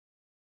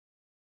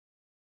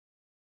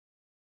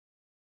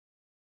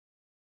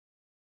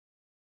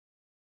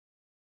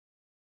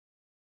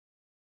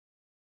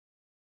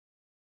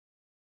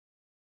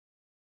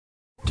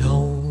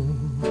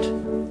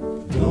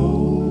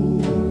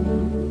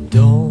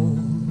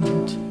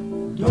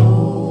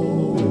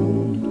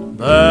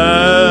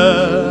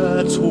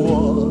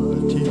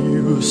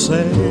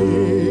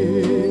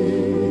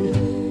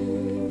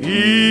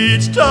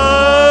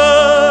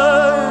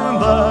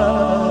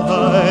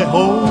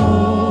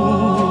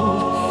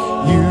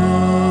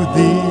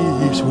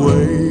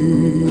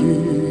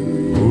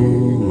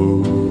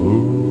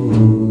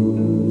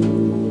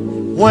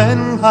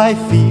when I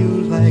feel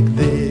like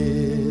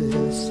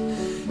this,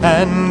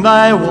 and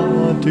I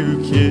want to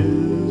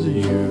kiss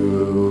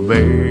you,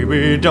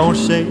 baby, don't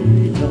say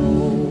no.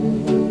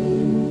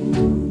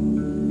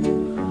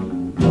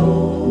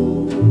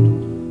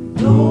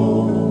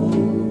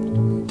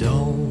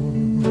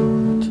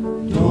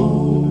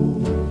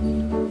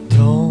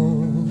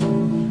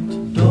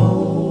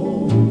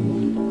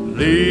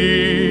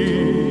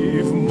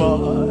 Leave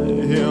my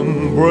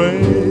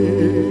embrace,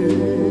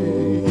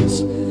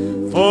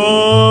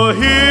 for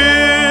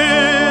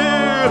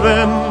here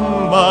in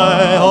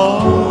my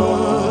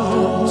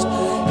arms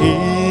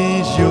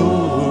is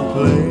your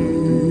place.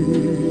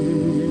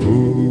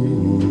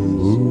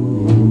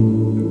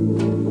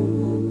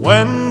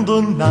 When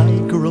the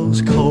night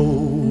grows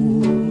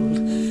cold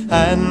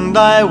and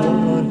I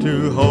want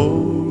to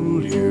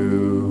hold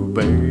you,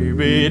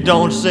 baby,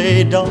 don't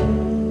say don't.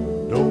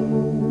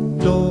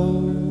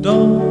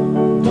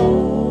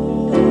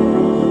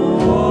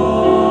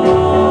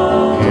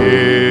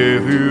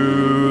 If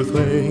you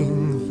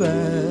think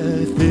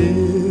that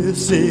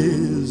this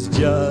is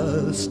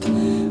just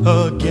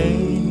a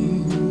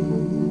game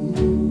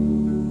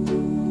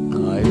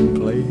I'm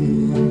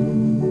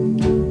playing,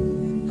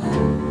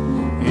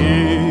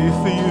 if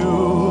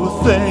you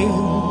think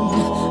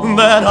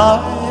that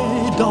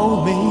I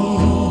don't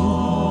mean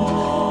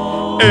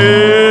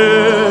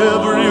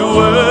every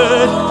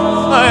word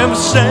I'm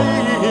saying,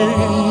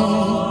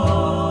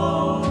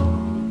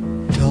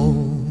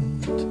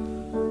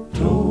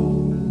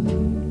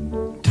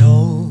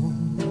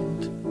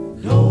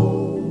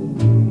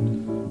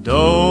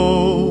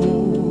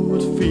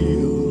 don't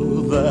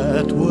feel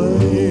that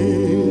way.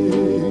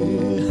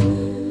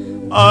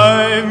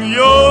 I'm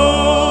your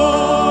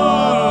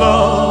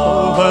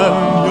love and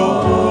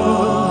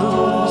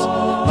yours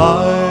I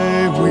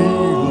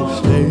will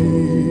stay.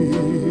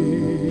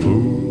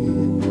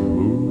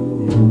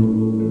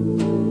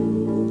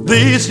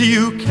 This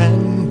you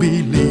can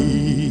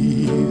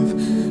believe,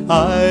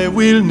 I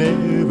will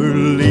never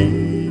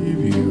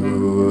leave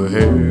you.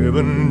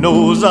 Heaven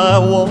knows I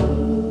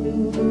won't.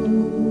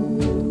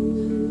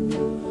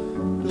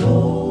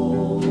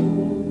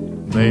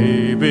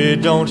 Baby,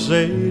 don't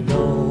say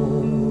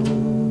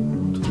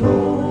don't.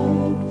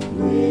 Don't,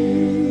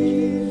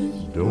 please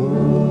don't.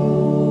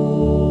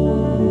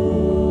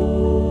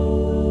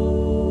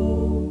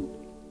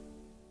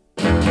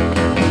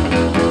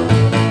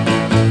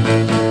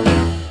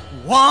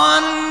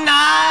 One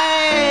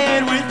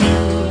night with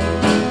you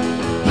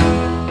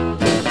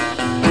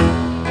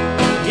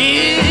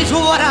is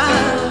what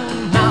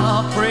I'm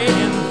now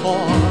praying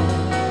for.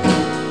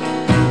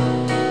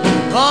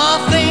 The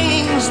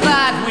things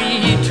that we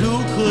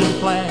could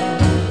plan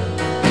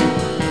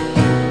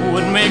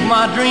would make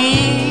my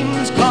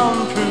dreams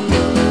come true.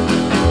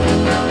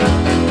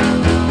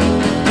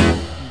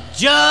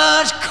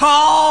 Just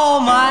call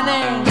my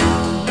name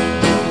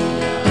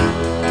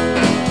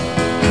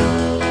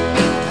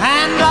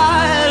and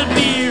I'll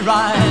be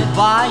right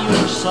by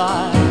your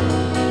side.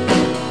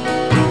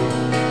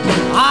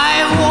 I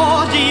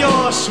want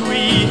your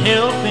sweet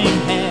helping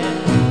hand.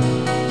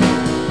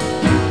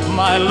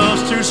 My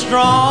love's too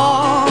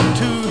strong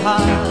to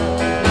hide.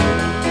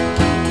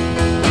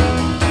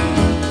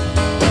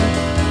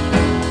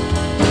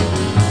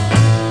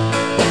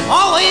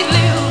 Always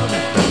lived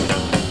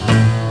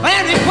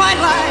very quiet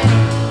life.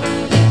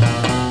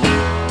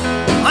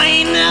 I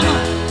ain't never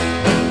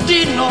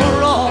did no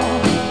wrong.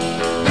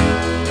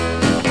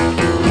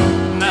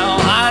 Now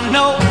I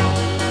know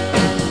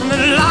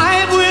that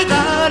life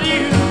without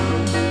you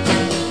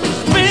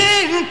has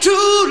been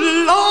too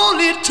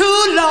lonely,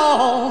 too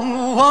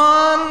long.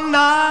 One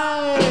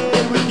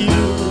night with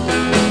you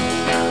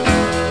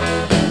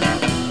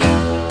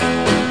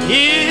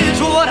is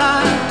what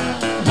I'm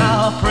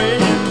now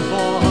praying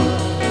for.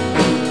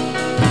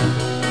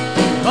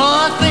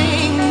 The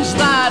things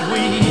that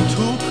we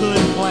two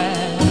could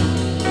plan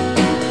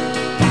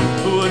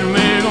would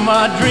make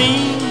my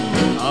dream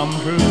come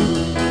true.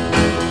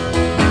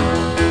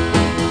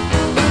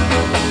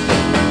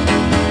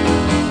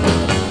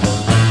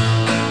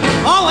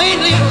 Always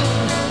live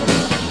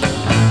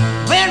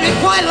very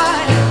quiet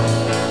life.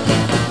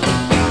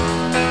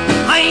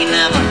 I ain't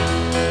never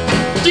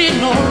did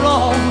no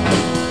wrong.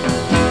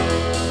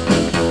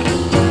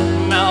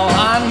 Now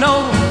I know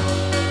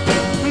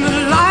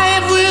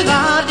life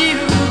without you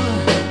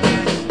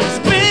has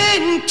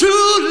been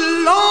too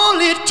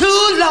lonely,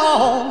 too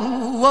long.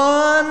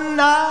 One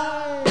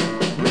night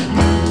with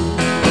you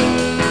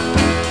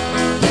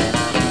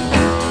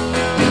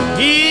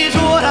is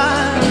what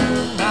I'm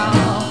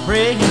now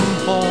praying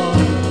for.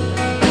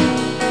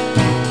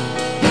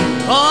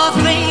 The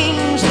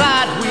things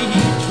that we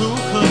two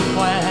could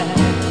plan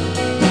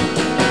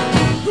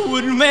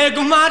would make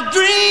my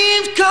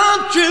dreams come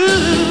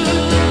true.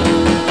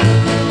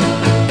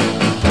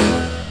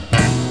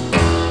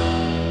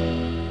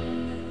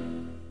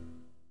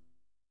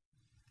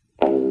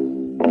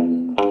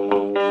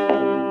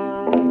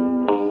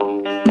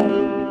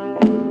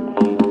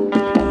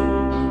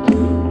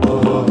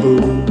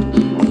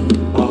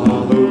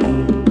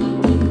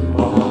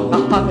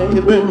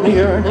 I've been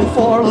yearning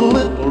for a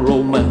little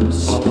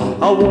romance.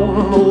 I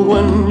wanna know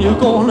when you're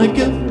gonna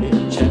give me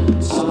a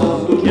chance.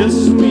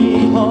 Kiss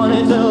me,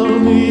 honey, tell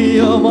me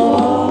you're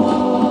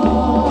mine.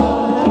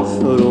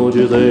 Don't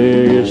you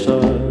think it's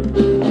time?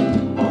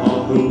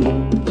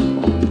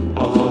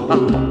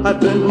 I've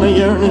been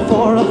yearning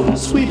for a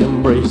sweet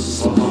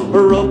embrace,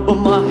 rub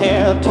my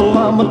hair till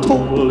I'm a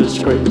total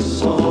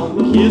disgrace.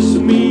 Kiss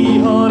me,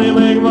 honey,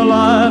 make my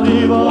life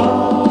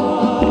divine.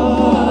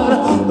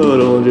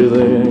 Don't you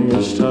think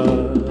it's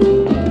time?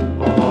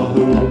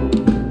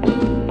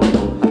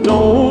 I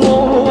don't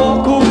wanna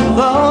walk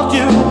without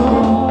you,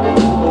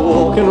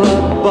 walking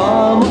right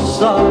by my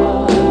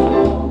side.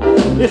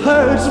 It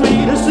hurts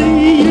me to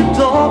see you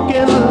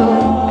talking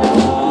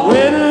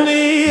when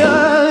the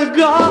other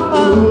guy.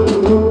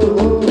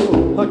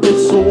 I get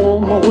so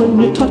warm when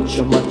you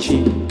touch my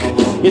cheek.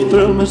 You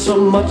thrill me so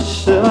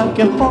much that I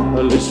can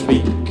hardly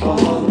speak.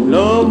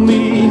 Love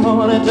me,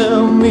 honey,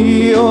 tell me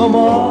you're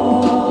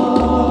mine.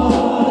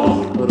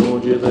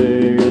 Don't you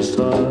think it's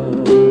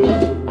time?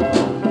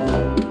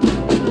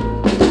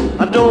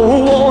 I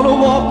don't wanna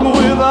walk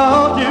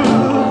without you,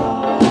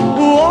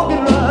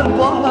 walking right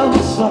by my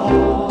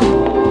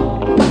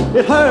side.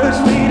 It hurts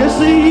me to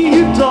see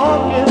you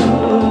talking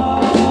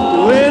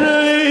when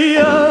the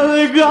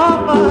other guy.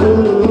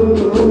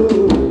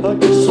 I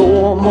get so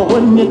warm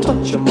when you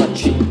touch my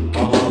cheek.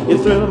 You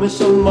thrill me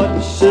so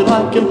much that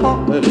I can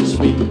hardly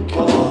speak.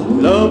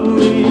 Love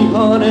me,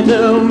 honey,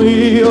 tell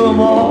me you're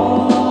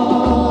mine.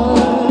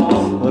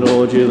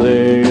 Don't you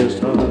think it's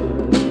time?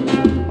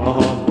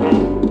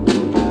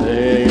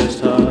 Think it's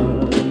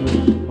time.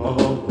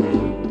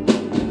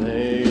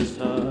 Think it's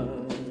time.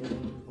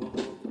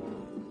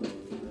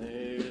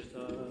 Think it's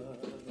time.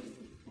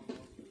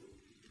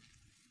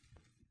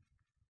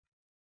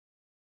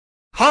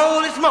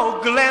 Holy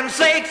smoke, land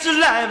sakes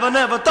alive, I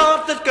never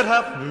thought this could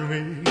happen to me.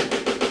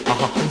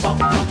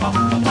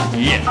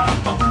 Yeah.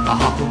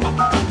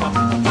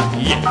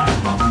 Yeah.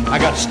 I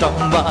got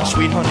stung by a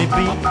sweet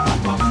honeybee.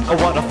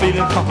 What a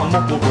feeling come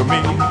over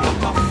me.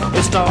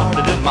 It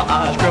started in my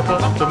eyes, crept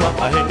up to my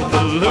head,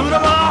 flew to my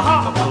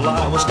heart. Well,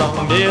 I was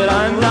stung, dead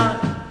I'm not.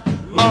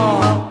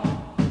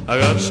 I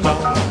got stung.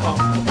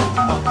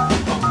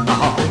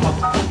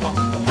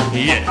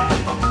 Yeah.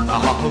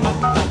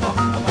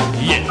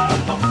 Yeah.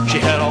 She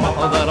had all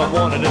that I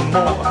wanted and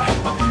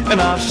more, and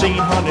I've seen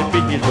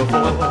honeybees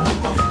before.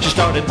 She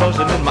started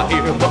buzzing in my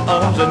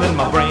earbuds, and then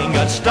my brain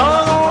got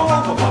stung all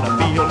over. But I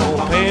feel no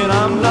pain,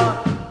 I'm done.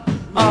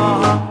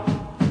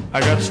 I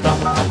got stung.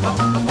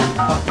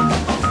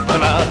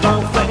 And I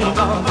don't think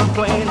I'm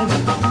complaining.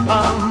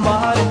 I'm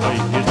mighty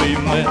pleased,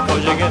 baby,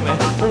 cause you give me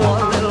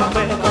one little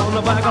peck on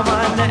the back of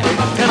my neck,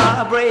 and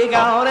I break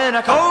out in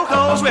a cold,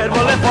 cold sweat.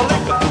 Well, if I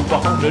lick up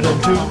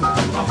 102,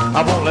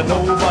 I won't let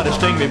nobody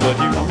sting me but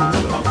you.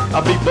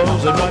 I'll be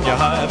buzzing around your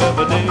hive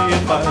every day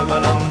at 5,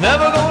 and I'm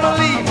never gonna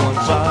leave one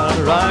side of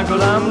the ride,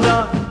 cause I'm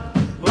done.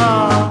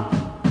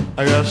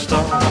 I got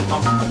stung.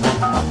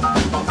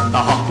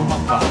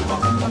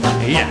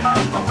 Yeah.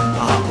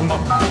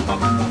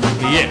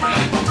 Yeah.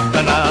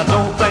 And I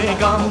don't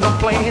think I'm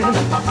complaining.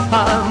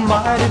 I'm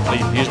mighty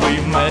pleased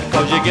we met,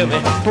 cause you give me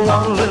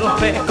one little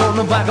peck on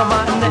the back of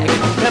my neck,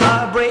 and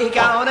I break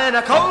out in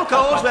a cold,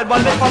 cold sweat.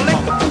 But if I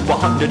lick up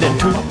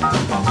 102,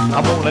 I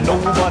won't let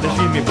nobody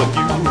see me but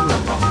you.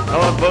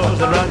 I'm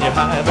buzzing around your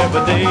hive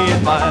every day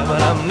at 5,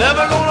 and I'm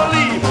never gonna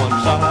leave one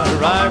side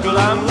right, cause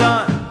I'm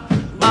done.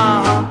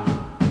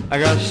 I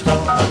got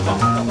stung.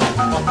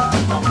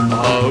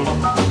 Oh,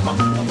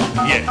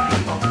 yeah.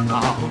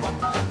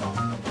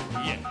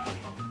 Yeah,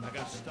 I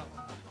got stung.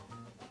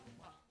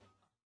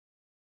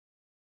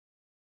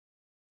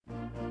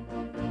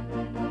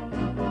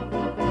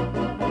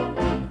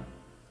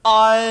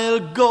 I'll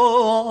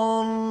go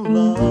on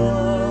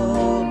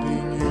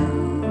loving you.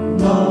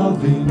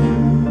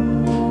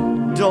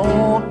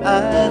 Don't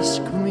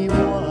ask me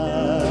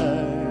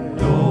why.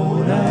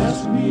 Don't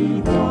ask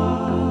me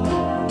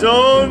why.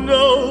 Don't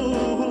know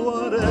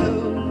what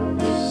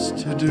else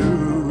to do.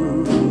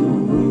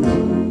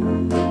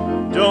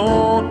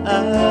 Don't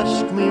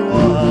ask me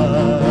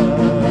why.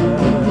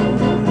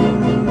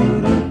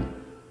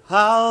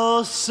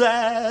 How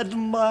sad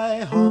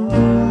my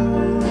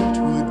heart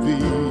would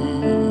be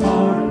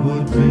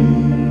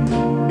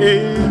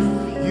if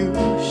you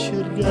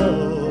should go.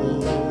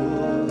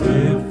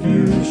 If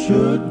you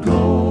should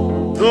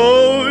go.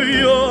 Though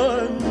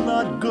you're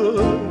not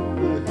good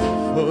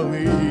for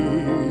me,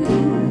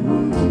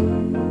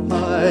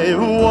 I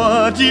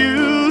want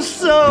you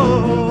so.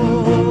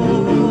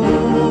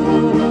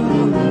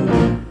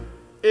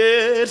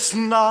 It's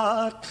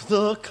not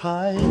the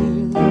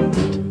kind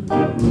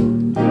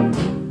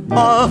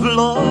of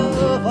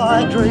love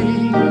I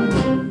dream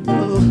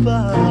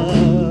about,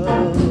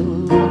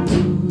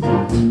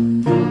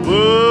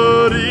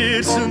 but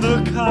it's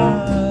the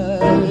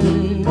kind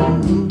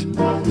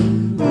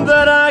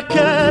that I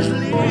can't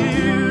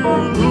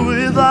live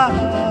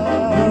without.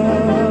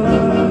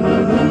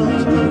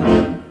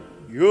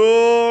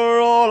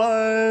 You're all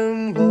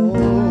I'm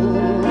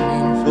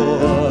longing for.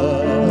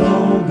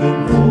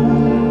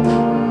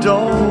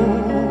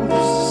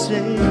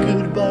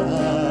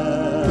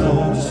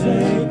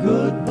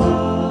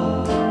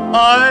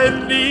 I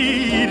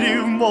need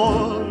you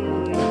more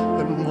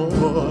and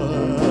more.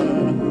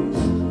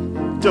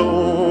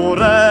 Don't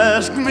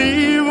ask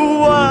me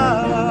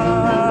why.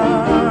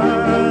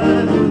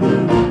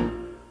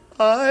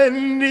 I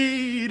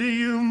need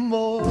you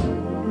more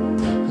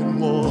and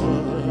more.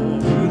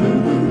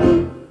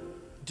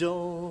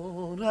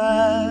 Don't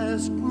ask